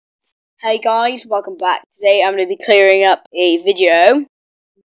Hey guys, welcome back. Today I'm going to be clearing up a video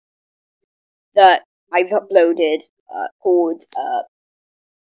that I've uploaded called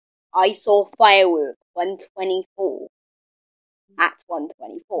I Saw Firework 124 at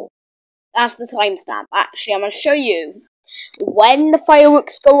 124. That's the timestamp. Actually, I'm going to show you when the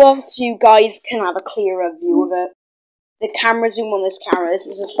fireworks go off so you guys can have a clearer view of it. The camera zoom on this camera, this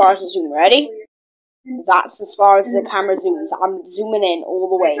is as far as the zoom. Ready? That's as far as the camera zooms. I'm zooming in all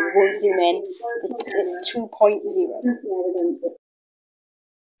the way. It won't zoom in. It's 2.0.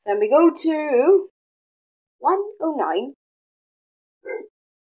 So then we go to 109.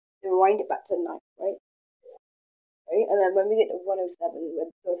 Then wind it back to 9, right? Right? And then when we get to 107, we're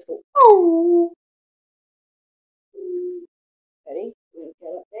going to go, oh! Ready? We're going to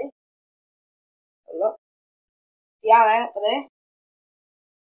get up there. Hold up. See how I up there?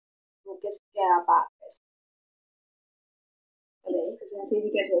 We'll just get our back first. Because I think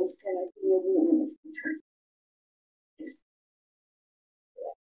you guys always kind of give me a warning.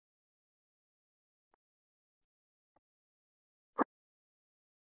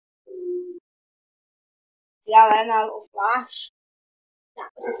 See how I now little flash? That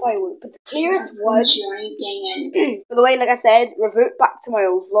was a firework. But the clearest was, by the way, like I said, revert back to my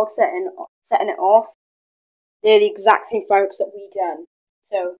old vlog setting it off. They're the exact same fireworks that we done.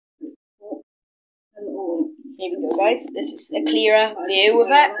 So, here we go, guys. This is a clearer view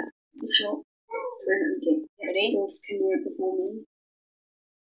of it. Ready?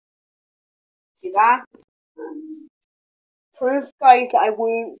 See that? Proof, guys, that I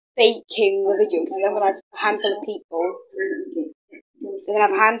weren't faking the video because I'm gonna have a handful of people. So I'm gonna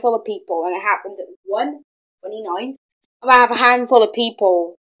have a handful of people, and it happened at 1:29. I'm gonna have a handful of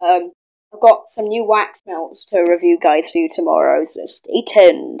people. I've got some new wax melts to review, guys, for you tomorrow. So stay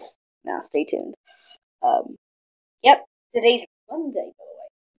tuned. Now, stay tuned. Yep. Today's Monday, by the way.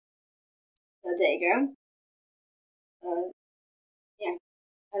 So there you go. Yeah.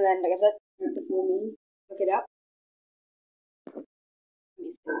 And then, like I said, before me, look it up.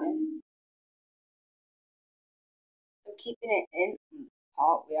 I'm keeping it in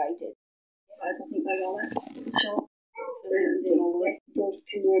part where I did. Guys, I think I got it. Short. So zooms in all the way. Dogs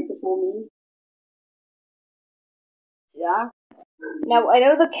can do it before me. See that? Now, I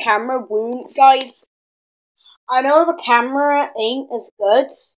know the camera won't, guys. I know the camera ain't as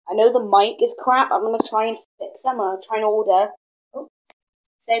good. I know the mic is crap. I'm gonna try and fix them. I'm gonna try and order. Oh,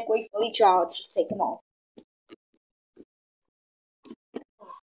 Segway fully charged. Just take them off.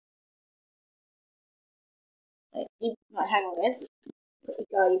 Right, hang on, guys.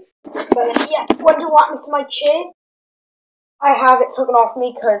 Guys, but yeah, wonder what happened to my chair. I have it taken off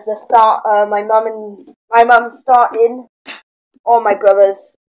me because my mum's starting on my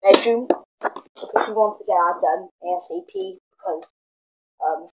brother's bedroom because she wants to get that done ASAP because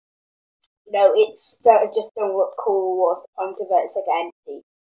it just don't look cool. What's the point of it? It's like empty.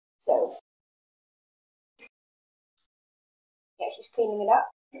 So yeah, she's cleaning it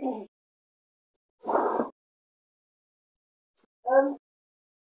up.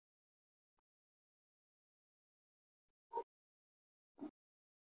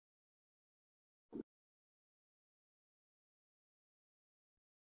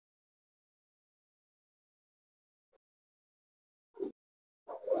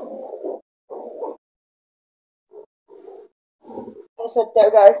 So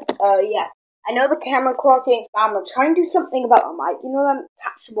there, guys. Yeah. I know the camera quality ain't bad. I'm gonna try and do something about the mic. You know them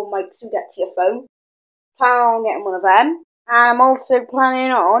attachable mics you get to your phone? Plan on getting one of them. And I'm also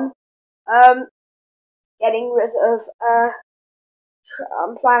planning on getting rid of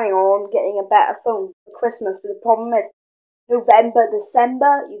I'm planning on getting a better phone for Christmas. But the problem is November,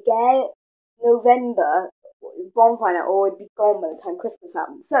 December, you get it. November, bonfire, or it'd be gone by the time Christmas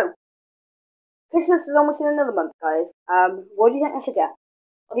happens. So Christmas is almost in another month, guys. What do you think I should get?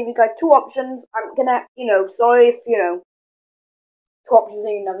 I'll give you guys two options. I'm gonna, sorry if, two options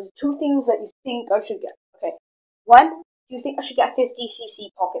are enough. There's two things that you think I should get. Okay. One, do you think I should get a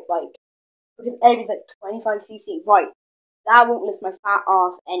 50cc pocket bike? Because everybody's like 25cc. Right. That won't lift my fat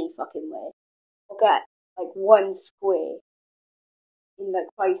ass any fucking way. I'll get, like, one square in, like,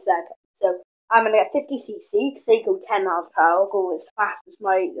 5 seconds. So, I'm gonna get 50cc, because they go 10 miles per hour, go as fast as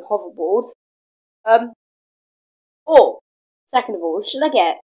my hoverboard. Or, second of all, should I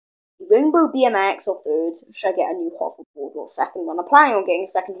get Rainbow BMX or third? Should I get a new hoverboard or second one? I'm planning on getting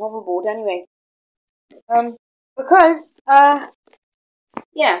a second hoverboard anyway. Because,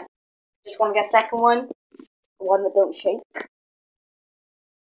 yeah. Just want to get a second one. One that don't shake.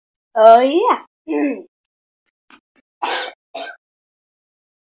 Yeah.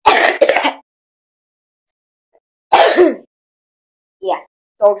 Yeah.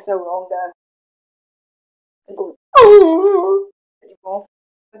 dog's no longer going, oh, anymore.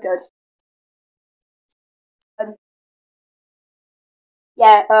 We're good.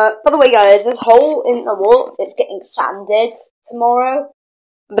 Yeah, by the way, guys, this hole in the wall is getting sanded tomorrow.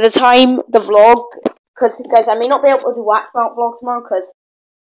 By the time the vlog, because, guys, I may not be able to do wax mount vlog tomorrow, because,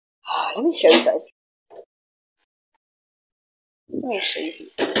 let me show you guys. Let me show you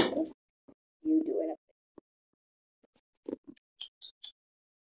something. You doing it.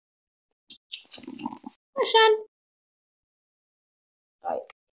 Hi, Shan. Right.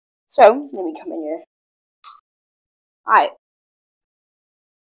 So, let me come in here. Alright.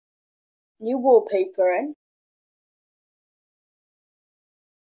 New wallpaper in.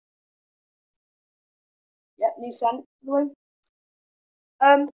 Yep, new scent.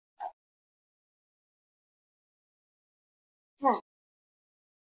 Yeah.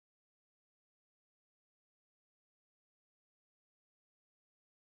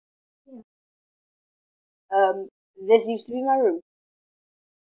 This used to be my room.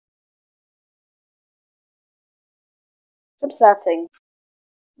 It's upsetting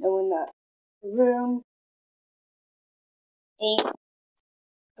knowing that room ain't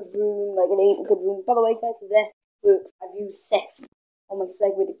a room, like it ain't a good room. By the way, guys, this works. I've used Sif on my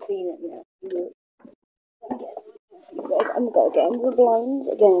Segway to clean it. Yeah, let me get it for you guys. I'm gonna get into the blinds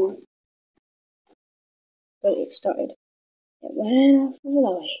again. Wait, it started. It went off of the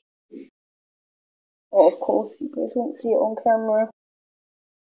way. Oh, of course, you guys won't see it on camera,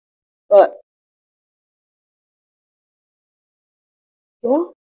 but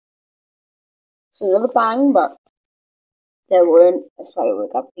yeah, it's another bang, but there weren't a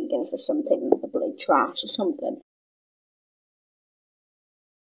firework. I'm thinking it's just something like a bloody trash or something.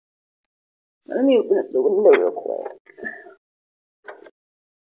 Let me open up the window real quick.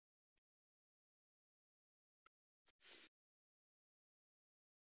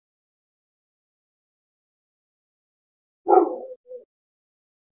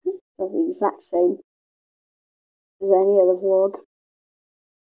 That's the exact same as any other vlog.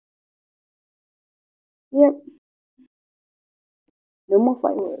 Yep. No more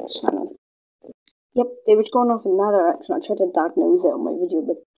fireworks. Hang on. Yep, they was going off in that direction. I tried to diagnose it on my video,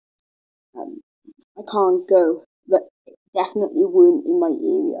 but I can't go. But it definitely weren't in my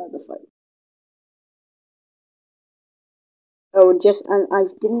area, the fight. Oh, and I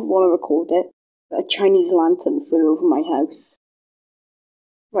didn't want to record it, but a Chinese lantern flew over my house.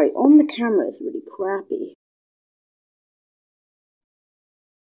 Right, on the camera it's really crappy.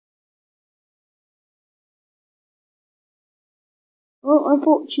 Well,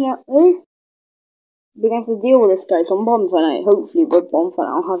 unfortunately, we're going to have to deal with this, guys, on Bonfire Night. Hopefully, with Bonfire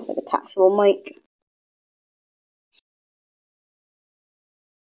Night, I'll have like a tactile mic.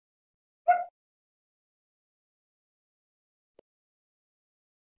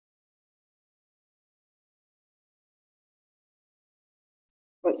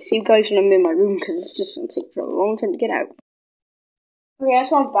 Right, see you guys when I'm in my room, because it's just going to take for a long time to get out. Okay,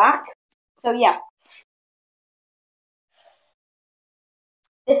 so I'm back. So, yeah.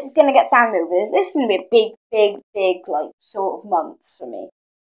 This is going to get sanded over. This is going to be a big, like, sort of month for me.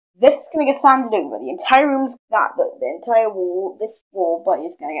 This is going to get sanded over. The entire room's the entire wall, this wall, but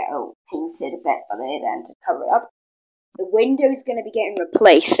it's going to get painted a bit by the end to cover it up. The window's going to be getting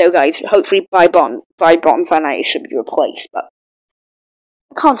replaced. So, guys, hopefully by Bonfire Night it should be replaced, but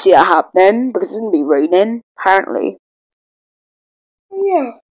I can't see that happening because it's going to be raining, apparently.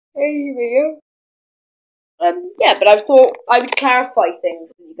 Yeah, anyway. Yeah, but I thought I would clarify things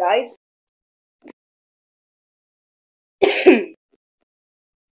with you guys.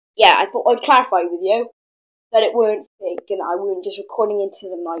 Yeah, I thought I'd clarify with you that it weren't fake and I weren't just recording into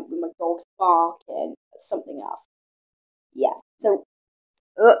the night with my dog's barking or something else. Yeah, so,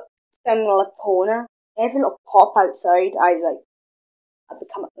 down in the left corner, every little pop outside, I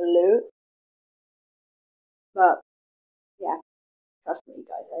become alert. But, yeah, trust me,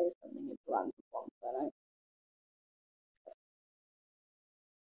 guys, there is something in plan for Bonfire Night.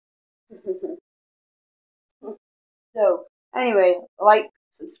 So, anyway, like,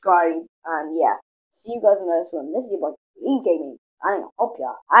 subscribe, and yeah. See you guys on the next one. This is your boy, Lean Gaming, and I hope you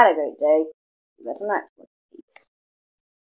had a great day. See you guys on the next one.